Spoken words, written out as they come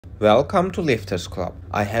Welcome to Lifters Club.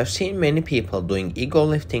 I have seen many people doing ego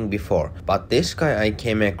lifting before, but this guy I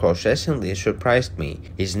came across recently surprised me.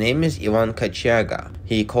 His name is Ivan Kachiaga.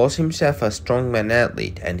 He calls himself a strongman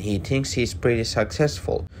athlete and he thinks he's pretty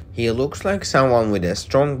successful. He looks like someone with a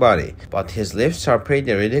strong body, but his lifts are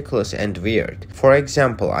pretty ridiculous and weird. For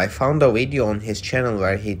example, I found a video on his channel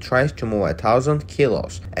where he tries to move 1000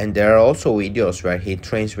 kilos, and there are also videos where he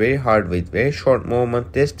trains very hard with very short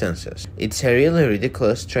movement distances. It's a really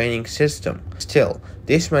ridiculous training system. Still,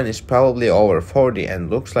 this man is probably over 40 and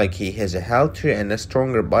looks like he has a healthier and a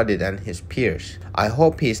stronger body than his peers. I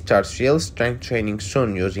hope he starts real strength training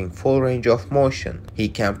soon using full range of motion. He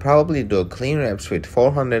can probably do clean reps with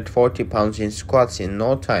 440 pounds in squats in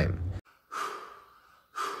no time.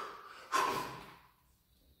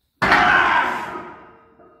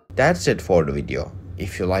 That's it for the video.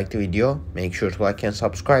 If you liked the video, make sure to like and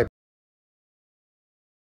subscribe.